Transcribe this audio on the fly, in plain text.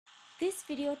This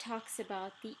video talks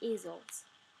about the azoles.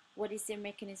 What is their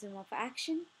mechanism of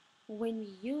action, when we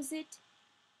use it,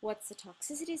 what's the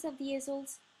toxicities of the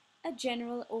azoles, a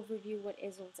general overview what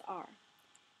azoles are.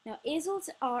 Now, azoles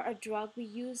are a drug we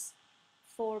use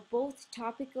for both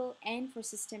topical and for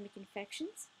systemic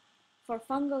infections, for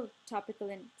fungal, topical,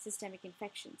 and systemic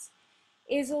infections.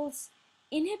 Azoles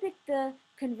inhibit the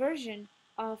conversion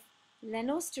of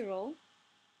lanosterol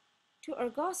to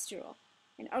ergosterol.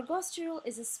 And ergosterol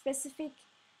is a specific,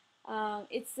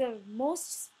 it's the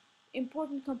most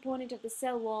important component of the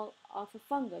cell wall of a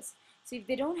fungus. So if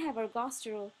they don't have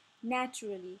ergosterol,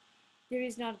 naturally, there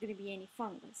is not going to be any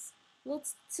fungus.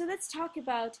 So let's talk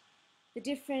about the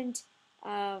different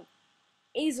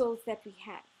azoles that we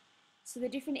have. So the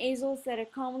different azoles that are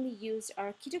commonly used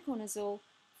are ketoconazole,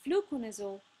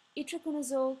 fluconazole,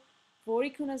 itraconazole,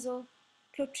 voriconazole,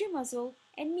 clotrimazole,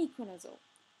 and miconazole.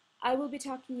 I will be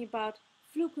talking about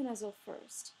fluconazole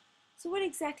first. So what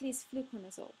exactly is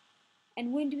fluconazole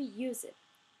and when do we use it?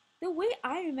 The way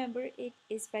I remember it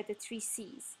is by the 3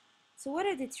 C's. So what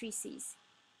are the 3 C's?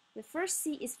 The first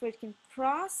C is for it can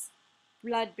cross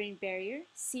blood-brain barrier.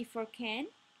 C for can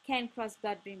cross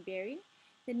blood-brain barrier.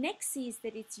 The next C is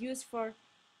that it's used for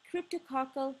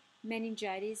cryptococcal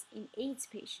meningitis in AIDS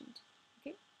patient.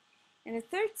 Okay? And the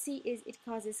third C is it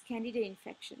causes candida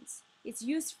infections. It's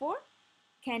used for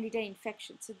candida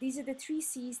infection. So these are the 3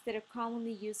 C's that are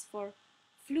commonly used for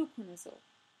fluconazole.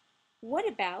 What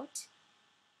about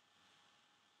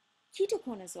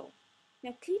ketoconazole?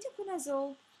 Now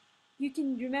ketoconazole you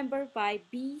can remember by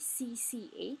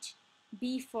BCCH,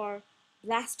 B for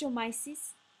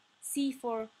blastomyces, C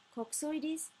for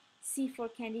coccoides, C for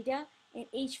candida, and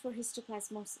H for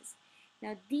histoplasmosis.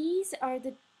 Now these are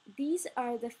the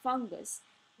fungus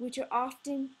which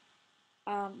often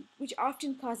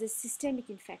causes systemic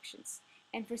infections.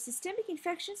 And for systemic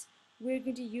infections, we're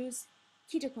going to use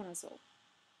ketoconazole.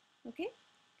 Okay?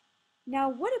 Now,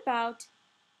 what about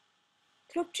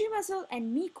clotrimazole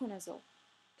and miconazole?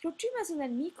 Clotrimazole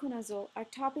and miconazole are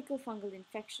topical fungal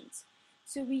infections.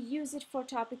 So we use it for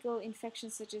topical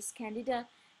infections such as candida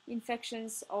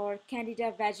infections or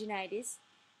candida vaginitis.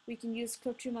 We can use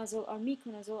clotrimazole or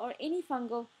miconazole, or any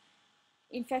fungal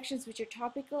infections which are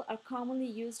topical are commonly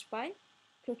used by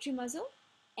clotrimazole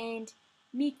and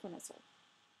miconazole.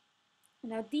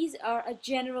 Now these are a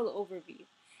general overview.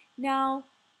 Now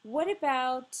what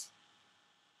about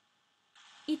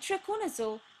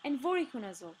itraconazole and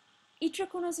voriconazole?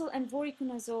 Itraconazole and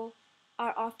voriconazole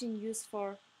are often used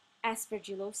for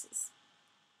aspergillosis.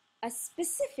 A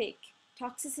specific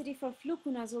toxicity for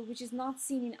fluconazole which is not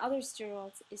seen in other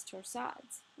steroids is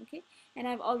torsades. Okay? And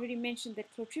I've already mentioned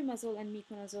that clotrimazole and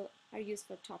miconazole are used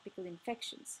for topical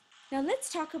infections. Now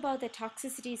let's talk about the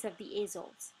toxicities of the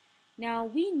azoles. Now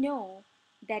we know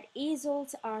that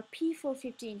azoles are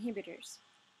P450 inhibitors.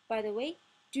 By the way,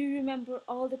 do you remember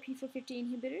all the P450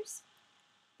 inhibitors?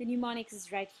 The mnemonics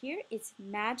is right here. It's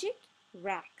magic,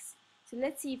 RAX. So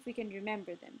let's see if we can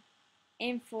remember them.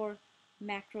 M for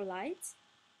macrolides,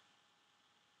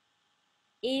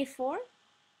 A for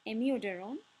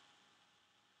amiodarone,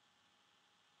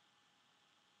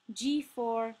 G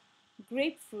for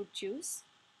grapefruit juice,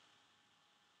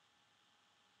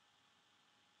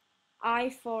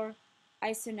 I for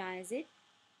isoniazid,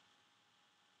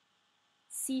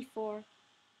 C for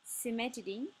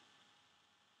cimetidine,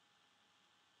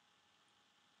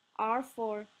 R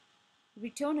for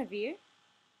ritonavir,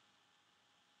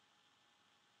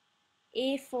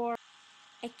 A for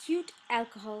acute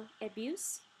alcohol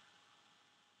abuse,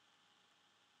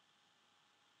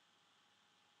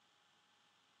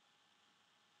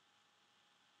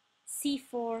 C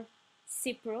for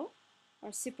cipro or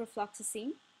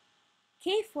ciprofloxacin,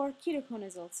 K for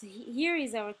ketoconazole. So here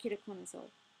is our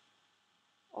ketoconazole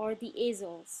or the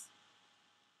azoles,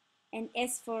 and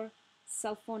S for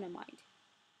sulfonamide.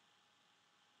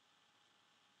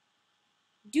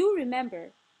 Do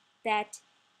remember that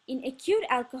in acute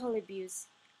alcohol abuse,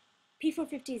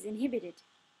 P450 is inhibited,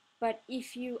 but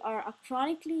if you are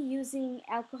chronically using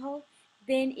alcohol,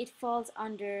 then it falls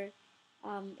under,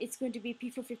 it's going to be,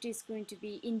 P450 is going to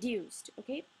be induced,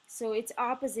 okay? So it's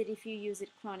opposite if you use it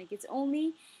chronic. It's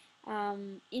only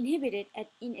inhibited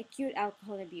in acute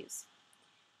alcohol abuse.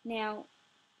 Now,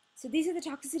 so these are the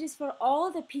toxicities for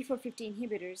all the P450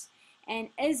 inhibitors, and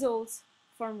azoles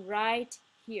form right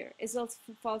here. Azoles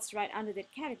falls right under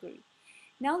that category.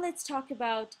 Now let's talk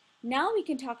about, now we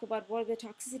can talk about what are the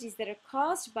toxicities that are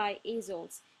caused by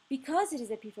azoles because it is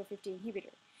a P450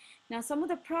 inhibitor. Now some of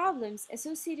the problems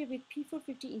associated with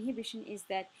P450 inhibition is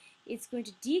that it's going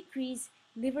to decrease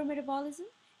liver metabolism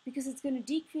because it's going to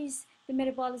decrease the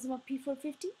metabolism of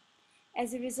P450.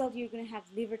 As a result, you're going to have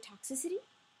liver toxicity.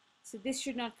 So this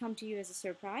should not come to you as a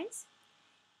surprise.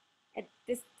 At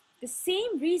the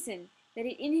same reason that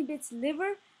it inhibits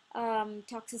liver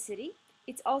toxicity,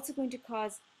 it's also going to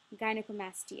cause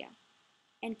gynecomastia.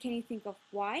 And can you think of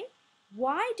why?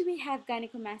 Why do we have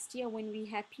gynecomastia when we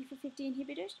have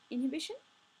P450 inhibition?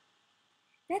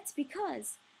 That's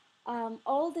because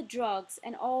all the drugs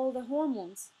and all the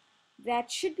hormones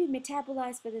that should be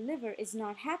metabolized by the liver is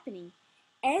not happening.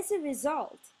 As a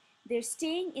result, they're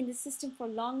staying in the system for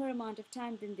a longer amount of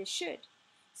time than they should.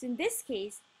 So in this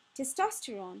case,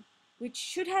 testosterone, which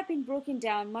should have been broken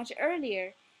down much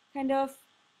earlier, kind of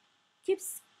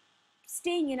keeps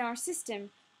staying in our system,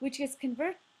 which gets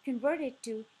converted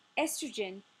to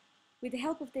estrogen with the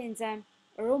help of the enzyme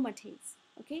aromatase.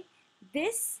 Okay,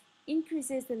 this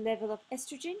increases the level of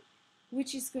estrogen,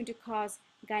 which is going to cause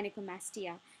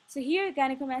gynecomastia. So here,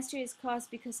 gynecomastia is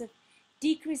caused because of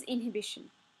decreased inhibition.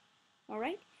 All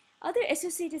right. Other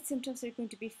associated symptoms are going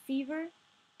to be fever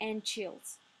and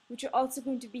chills, which are also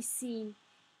going to be seen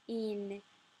in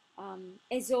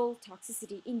azole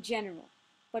toxicity in general.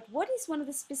 But what is one of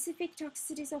the specific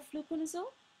toxicities of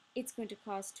fluconazole? It's going to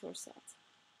cause torsades.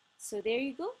 So there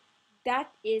you go.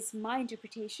 That is my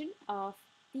interpretation of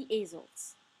the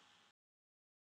azoles.